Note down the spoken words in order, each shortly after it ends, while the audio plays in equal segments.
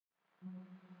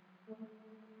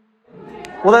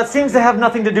Well, that seems to have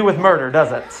nothing to do with murder,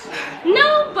 does it?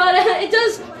 No, but it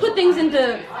does put things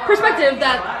into perspective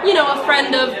that, you know, a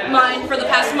friend of mine for the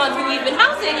past month who we've been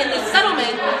housing in this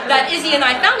settlement that Izzy and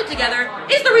I founded together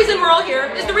is the reason we're all here,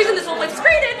 is the reason this whole place was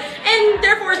created, and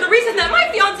therefore is the reason that my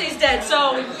fiance is dead.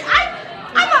 So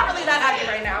I'm not really that happy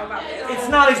right now about this. It's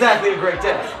not exactly a great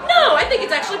day. No, I think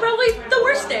it's actually probably the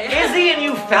worst day. Izzy and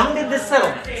you founded this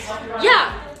settlement?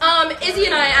 Yeah, Izzy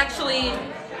and I actually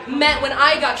met when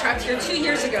I got trapped here 2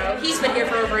 years ago. He's been here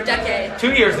for over a decade.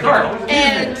 2 years ago?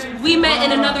 And we met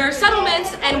in another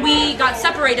settlement, and we got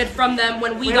separated from them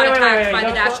when we got attacked by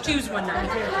the -2s one night.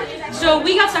 So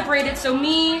we got separated, so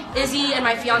me, Izzy, and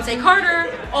my fiance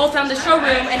Carter all found the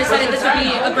showroom and decided this would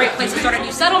be a great place to start a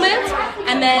new settlement,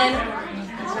 and then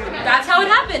that's how it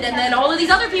happened. And then all of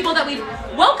these other people that we've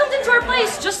welcomed into our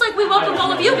place, just like we welcomed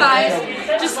all of you guys,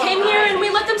 just came here and we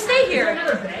let them stay here.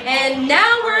 And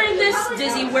now we're in this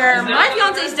dizzy where my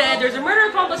fiance's dead, there's a murder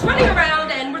accomplice running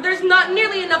around, and there's not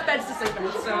nearly enough beds to sleep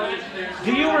in. So,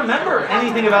 do you remember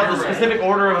anything about the specific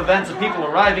order of events of people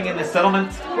arriving in this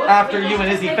settlement after you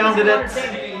and Izzy founded it?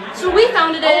 So we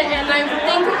founded it, and I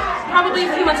think probably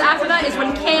a few months after that is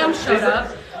when Cam showed up.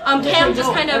 Cam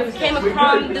just kind of came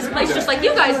upon this place just like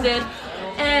you guys did,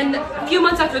 and a few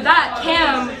months after that,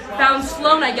 Cam found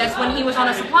Sloan, I guess, when he was on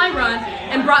a supply run,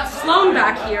 and brought Sloan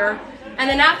back here. And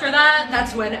then after that,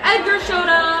 that's when Edgar showed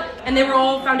up, and they were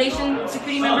all Foundation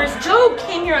security members. Joe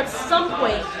came here at some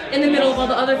point in the middle of all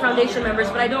the other Foundation members,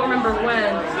 but I don't remember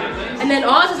when. And then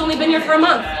Oz has only been here for a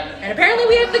month, and apparently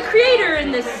we have the creator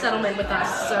in this settlement with us,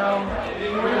 so...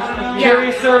 yeah.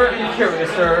 Curiouser and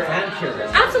curiouser and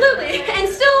curious. Absolutely, and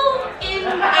still in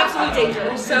absolute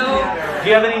danger, so... Do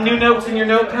you have any new notes in your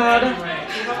notepad?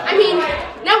 I mean,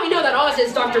 now we know that Oz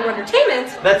is Dr.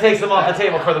 Entertainment. That takes them off the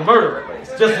table for the murder, at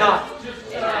least. Just not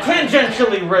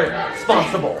tangentially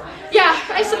responsible. Yeah,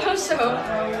 I suppose so.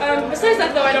 Besides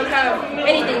that, though, I don't have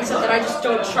anything except that I just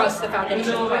don't trust the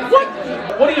Foundation.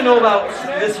 What do you know about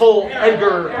this whole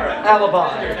Edgar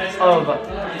alibi of,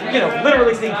 you know,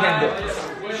 literally seeing Cam do it?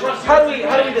 How do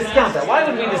we discount that? Why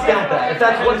would we discount that if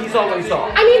that's what he's always saw?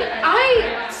 I mean,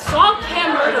 I saw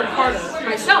Cam murder Carter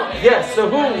myself. Yes, so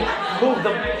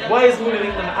why is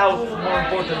moving them out more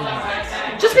important?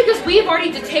 Just because we've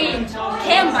already detained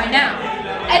Cam by now.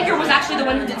 Edgar was actually the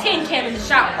one who detained Cam in the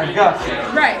shower. I got you.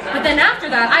 Right, but then after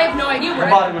that, I have no idea where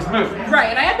the body was moved. Right,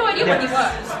 and I have no idea where he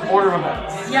was. Order of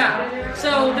events. Yeah,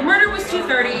 so the murder was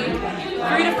 2:30,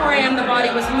 3 to 4 a.m. the body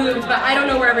was moved, but I don't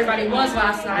know where everybody was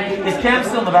last night. Is Cam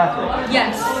still in the bathroom?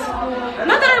 Yes.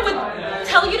 Not that I would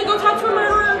tell you to go talk to a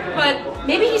murderer, but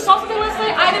maybe he saw something last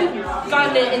night. I haven't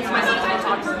gotten it into myself to go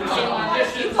talk to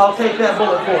him. I'll take that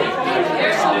bullet for you.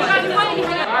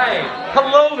 Hi.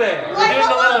 Hello there. We're doing a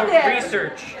little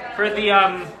research for the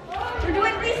We're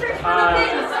doing research for the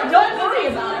things. Don't worry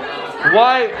about it.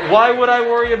 Why would I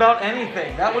worry about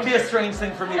anything? That would be a strange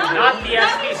thing for me to do. not the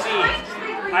SPC.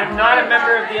 I'm not a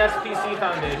member of the SPC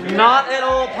Foundation. Not at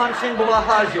all punching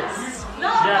Bulahajas.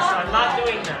 Yes, I'm not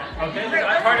doing that. Okay,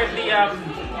 I'm part of the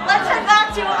Let's head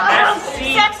back to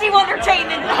sexy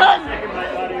entertainment.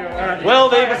 Well,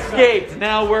 they've escaped.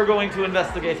 Now we're going to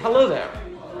investigate. Hello there.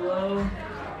 Hello.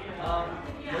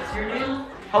 What's your name?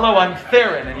 Hello, I'm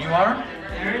Theron, and you are?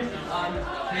 Aaron?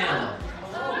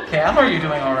 Cam. Cam, are you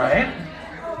doing all right?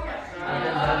 I've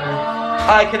been better.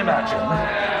 I can imagine.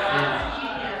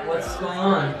 Yeah. What's going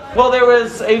on? Well, there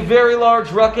was a very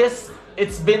large ruckus.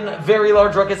 It's been very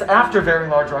large ruckus after very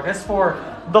large ruckus for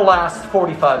the last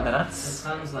 45 minutes.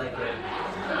 Sounds like it.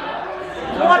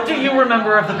 What do you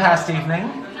remember of the past evening?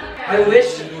 I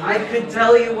wish I could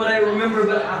tell you what I remember,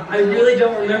 but I really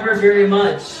don't remember very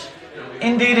much.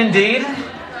 Indeed, indeed.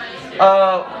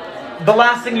 The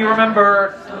last thing you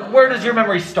remember, where does your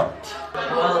memory start?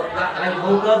 Well, I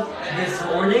woke up this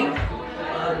morning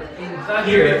in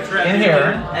here.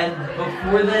 And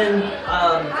before then,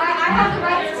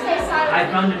 I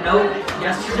found a note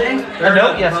yesterday. A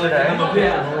note yesterday?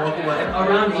 Yeah.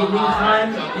 Around evening time,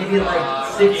 maybe like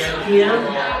 6 p.m.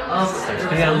 6 There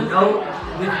p.m. was a note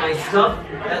with my stuff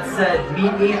that said,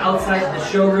 meet me outside the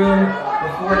showroom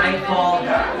before nightfall. And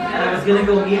I was going to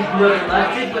go meet whoever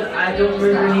left it, but I don't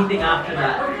remember anything after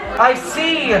that. I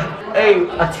see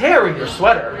a tear in your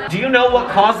sweater. Do you know what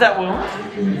caused that wound?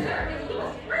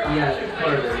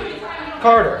 Yeah,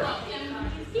 Carter.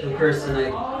 the person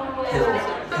I killed.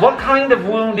 What kind of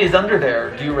wound is under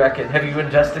there, do you reckon? Have you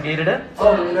investigated it?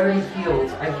 Oh, it already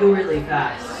healed. I heal really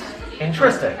fast.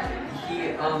 Interesting.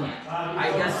 He,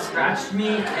 I guess scratched me,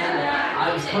 and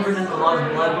I was covered in a lot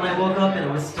of blood when I woke up, and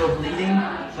it was still bleeding.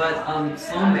 But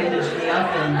Sloan bandaged me up,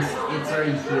 and it's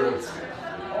already healed.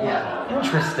 Yeah.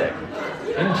 Interesting.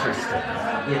 Interesting.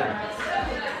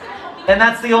 Yeah. And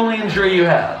that's the only injury you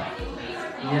had?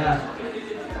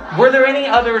 Yeah. Were there any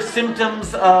other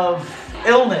symptoms of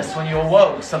illness when you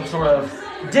awoke? Some sort of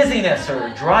dizziness or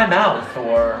dry mouth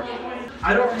or...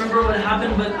 I don't remember what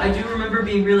happened, but I do remember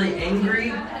being really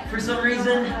angry for some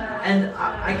reason, and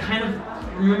I kind of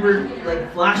remember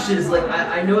like flashes, like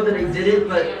I know that I did it,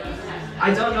 but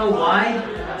I don't know why.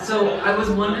 So I was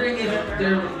wondering if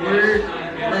there were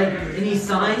like any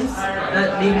signs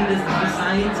that maybe the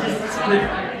scientists could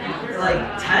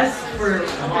like test for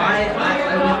why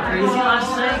I went crazy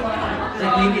last night.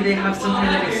 Like maybe they have some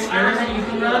kind of experiment you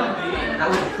can run that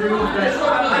would prove that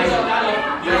I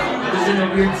was in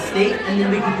a weird state, and then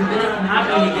we can prevent it from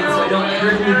happening again so I don't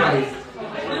hurt anybody.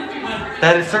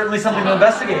 That is certainly something to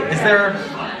investigate. Is there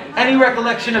any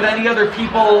recollection of any other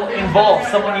people involved?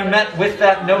 Someone you met with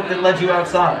that note that led you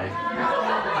outside?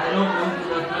 I don't know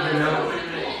who left me the note,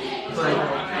 but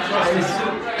I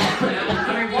assume...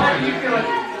 I mean, why do you feel like...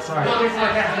 Sorry. What is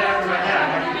like that right now?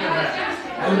 How do you feel that?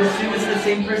 I would assume it's the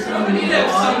same person who moved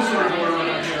along.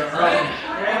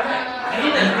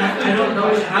 I don't know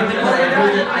what happened, but I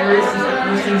heard that Iris is the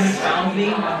person who found me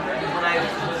when I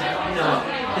was,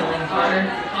 killing Carter.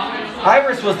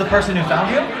 Iris was the person who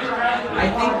found you? I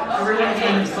think everyone's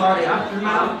going to saw the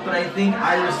aftermath, but I think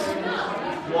Iris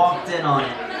walked in on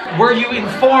it. Were you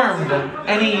informed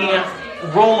any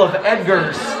role of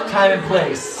Edgar's time and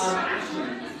place?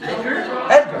 Edgar?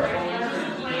 Edgar.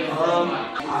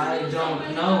 I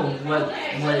don't know what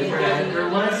Edgar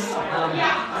was.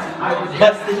 I would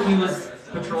guess that he was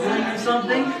patrolling or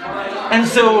something. And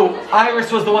so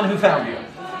Iris was the one who found you?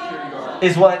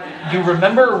 Is what you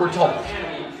remember or were told?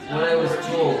 What I was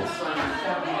told.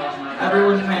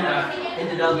 Everyone kind of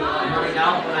ended up running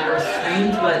out when Iris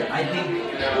screamed, but I think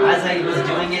as I was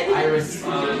doing it, Iris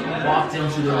walked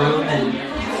into the room and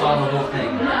saw the whole thing.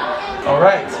 All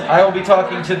right. I will be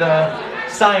talking to the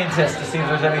scientists to see if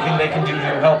there's anything they can do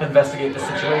to help investigate the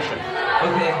situation.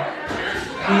 Okay.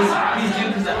 Please do,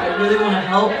 because I really want to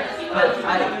help, but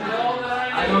I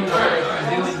don't know what I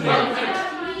can do in here.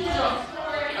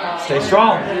 Stay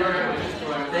strong.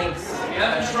 Thanks.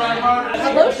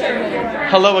 Hello, Sherman.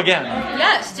 Hello again.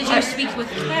 Yes, did you speak with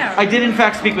Cam? I did in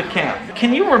fact speak with Cam.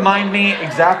 Can you remind me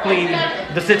exactly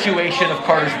the situation of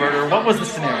Carter's murder? What was the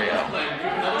scenario?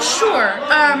 Sure.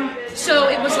 So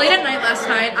it was late at night last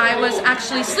night. I was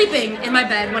actually sleeping in my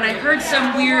bed when I heard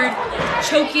some weird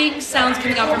choking sounds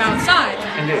coming out from outside.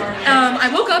 Indeed. I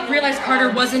woke up, realized Carter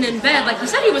wasn't in bed like he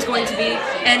said he was going to be,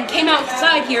 and came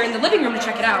outside here in the living room to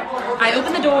check it out. I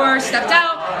opened the door, stepped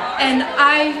out, and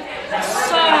I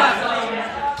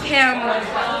saw Cam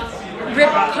rip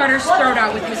Carter's throat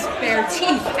out with his bare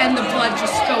teeth and the blood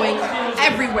just going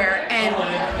everywhere, and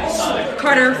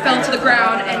Carter fell to the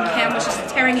ground and Cam was just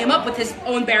tearing him up with his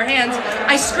own bare hands.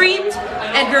 I screamed,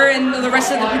 Edgar and the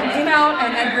rest of the people came out,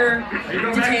 and Edgar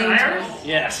detained.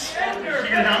 Yes. You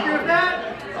gonna help me with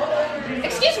that?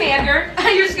 Excuse me, Edgar.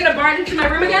 You're just gonna barge into my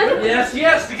room again?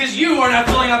 Yes, because you are not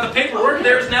filling out the paperwork.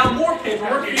 There is now more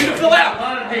paperwork for you to fill out. A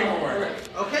lot of paperwork.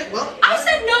 Okay, well... I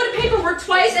said no to paperwork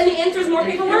twice, and the answer is more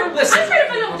paperwork. Listen, I'm trying to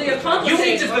find out the accomplishment.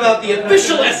 You need to fill out the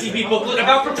official SCP booklet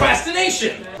about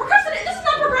procrastination. This is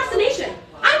not procrastination.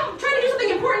 I'm trying to do something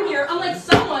important here, unlike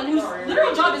someone whose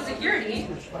literal job is security.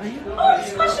 Oh,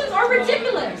 these questions are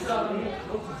ridiculous.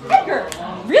 Edgar,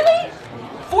 really?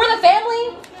 For the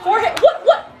family? For him?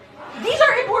 What? These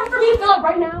are important for me to fill out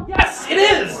right now? Yes, it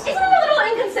is. Isn't it a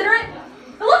little inconsiderate?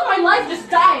 The love of my life just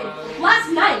died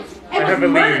last night. And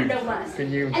was murdered, no less.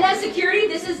 And as security,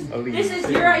 this is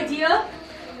your idea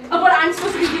of what I'm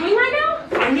supposed to be doing right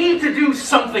now? I need to do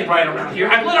something right around here.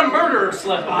 I've let a murderer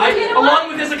slip by, along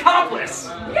with his accomplice.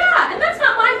 Yeah, and that's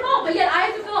not my fault, but yet I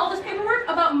have to fill all this paperwork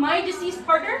about my deceased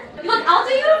partner. Look, I'll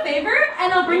do you a favor,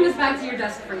 and I'll bring this back to your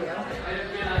desk for you.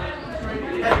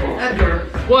 Edgar.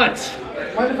 What?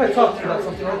 Mind if I talk to you about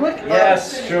something real quick?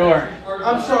 Yes, sure.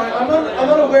 I'm sorry, I'm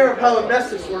unaware of how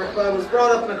amnestics work, but I was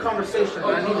brought up in a conversation.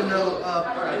 I need to know,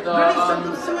 are there any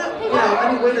symptoms to it? You know,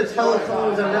 any way to tell if someone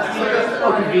was amnestic?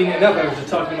 Oh, convenient enough, I was just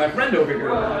talking to my friend over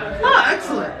here. Ah,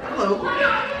 excellent. Hello.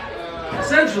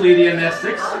 Essentially, the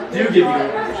amnestics do give you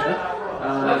amnesia.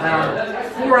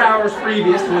 Around 4 hours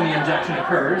previous to when the injection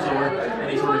occurs, or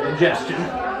any sort of ingestion,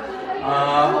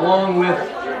 along with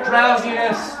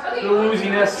drowsiness,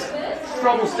 wooziness,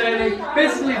 trouble standing.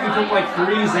 Basically, if you took like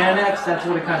 3 Xanax, that's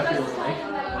what it kind of feels like.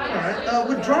 Alright,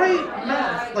 would dry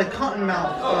mouth, like cotton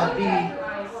mouth, be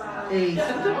a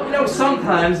symptom? You know,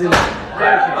 sometimes in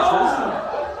rare cases.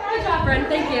 Good job, friend.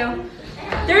 Thank you.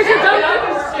 There's your dump.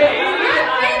 Your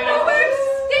paperwork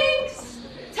stinks.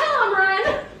 Tell him,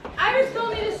 Ryan. Iris told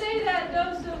me to say that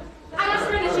those... I asked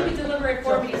her that she could deliver it for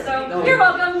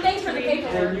welcome. Thanks for the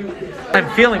patron. I'm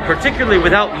feeling particularly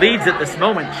without leads at this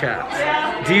moment,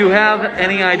 chat. Do you have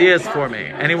any ideas for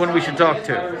me? Anyone we should talk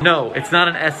to? No, it's not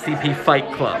an SCP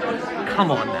fight club.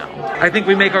 Come on now. I think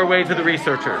we make our way to the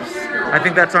researchers. I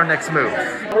think that's our next move.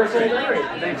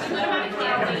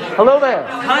 Hello there.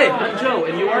 Hi, I'm Joe,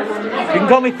 and you are? You can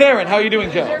call me Theron. How are you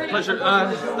doing, Joe? Pleasure.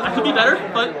 I could be better,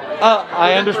 but...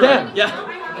 I understand. Yeah.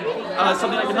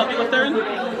 Something I can help you with, Theron?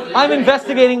 I'm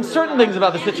investigating certain things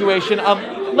about the situation.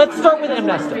 Let's start with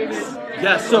amnestics.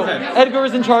 Yes, So, okay. Edgar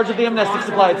is in charge of the amnestic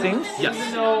supply, it seems. Yes.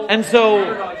 And so,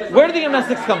 where do the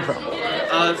amnestics come from?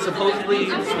 Supposedly,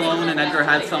 Sloan and Edgar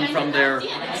had some from their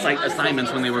site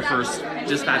assignments when they were first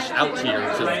dispatched out here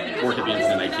to work at the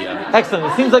Incident IKEA. Excellent.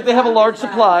 It seems like they have a large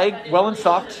supply, well in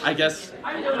stocked. I guess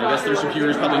their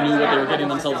superiors probably knew what they were getting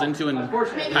themselves into and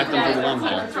packed them for the long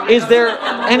haul. Is there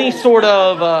any sort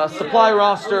of supply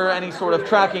roster, any sort of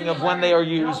tracking of when they are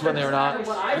used, when they are not?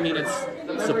 I mean, it's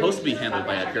supposed to be handled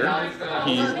by Edgar.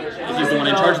 If he's the one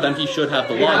in charge of them, he should have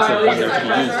the logs of when they're to be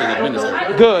used and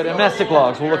administered. Good. Amnestic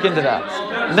logs. We'll look into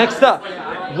that. Next up,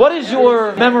 what is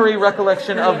your memory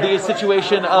recollection of the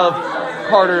situation of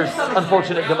Carter's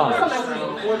unfortunate demise?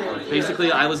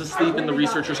 Basically, I was asleep in the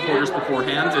researchers' quarters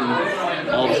beforehand, and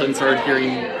all of a sudden started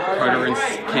hearing Carter and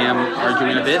Cam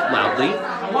arguing a bit loudly,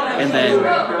 and then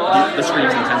the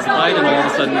screams intensified, and all of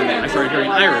a sudden I started hearing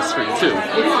Iris scream too.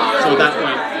 So at that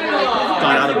point,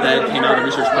 got out of bed, came out of the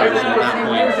research quarters, and at that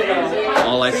point,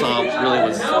 all I saw really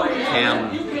was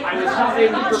Cam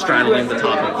straddling the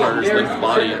top of Carter's limp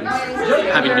body and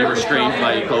having to be restrained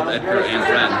by both Edgar and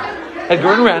Ren.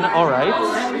 Edgar and Ren, all right.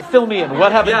 Fill me in.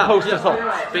 What happened post-assault?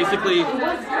 Basically,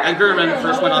 Edgar and Ren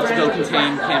first went off to go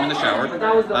contain Cam in the shower.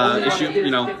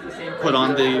 Put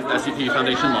on the SCP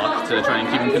Foundation lock to try and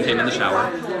keep him contained in the shower.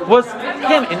 Was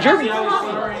Cam injured?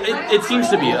 It seems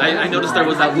to be. I noticed there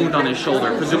was that wound on his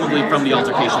shoulder, presumably from the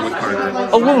altercation with Carter.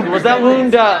 A wound. Was that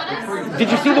wound, did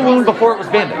you see the wound before it was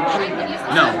bandaged?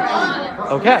 No.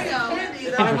 Okay.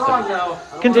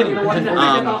 Interesting. Continue.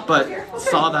 But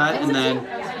saw that and then,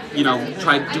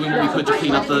 tried doing what we could to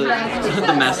clean up the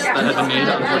mess that had been made,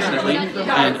 unfortunately.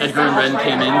 And Edgar and Ren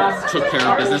came in, took care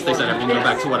of business. They said everyone go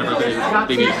back to whatever they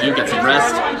needed to do, get some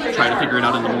rest, try to figure it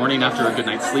out in the morning after a good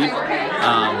night's sleep.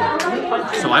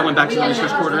 So I went back to the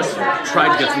research quarters,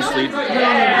 tried to get some sleep,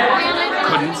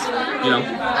 couldn't,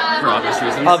 for obvious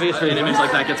reasons. An image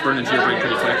like that gets burned into your brain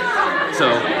pretty quick. So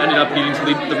ended up needing to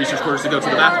leave the research quarters to go to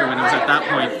the bathroom, and it was at that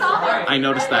point I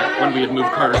noticed that when we had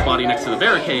moved Carter's body next to the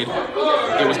barricade,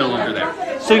 it was no longer there.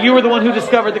 So you were the one who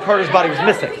discovered that Carter's body was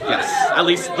missing? Yes, at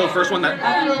least the first one that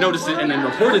noticed it and then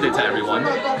reported it to everyone,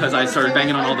 because I started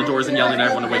banging on all the doors and yelling at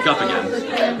everyone to wake up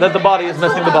again. That the body is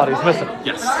missing, the body is missing?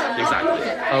 Yes, exactly.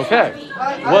 Okay.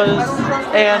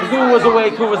 And who was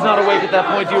awake, who was not awake at that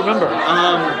point, do you remember?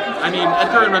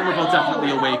 Edgar and Ren were both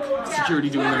definitely awake, security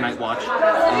doing their night watch.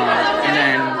 And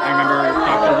then I remember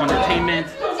Dr. Wondertainment,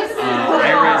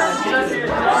 Iris,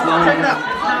 Sloan,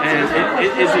 and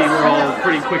Izzy were all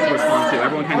pretty quick to respond to.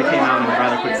 Everyone kind of came out in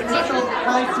rather quick succession.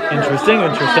 Interesting.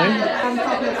 That's what's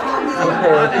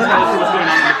going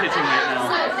on in the kitchen right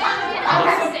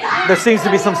now. There seems to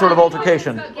be some sort of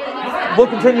altercation. We'll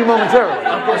continue momentarily.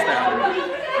 Of course there.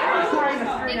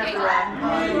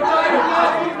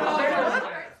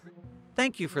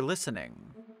 Thank you for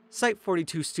listening.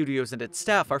 Site-42 Studios and its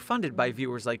staff are funded by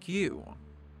viewers like you.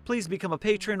 Please become a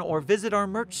patron or visit our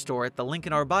merch store at the link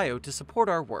in our bio to support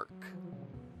our work.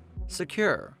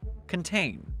 Secure,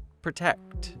 contain,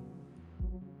 protect.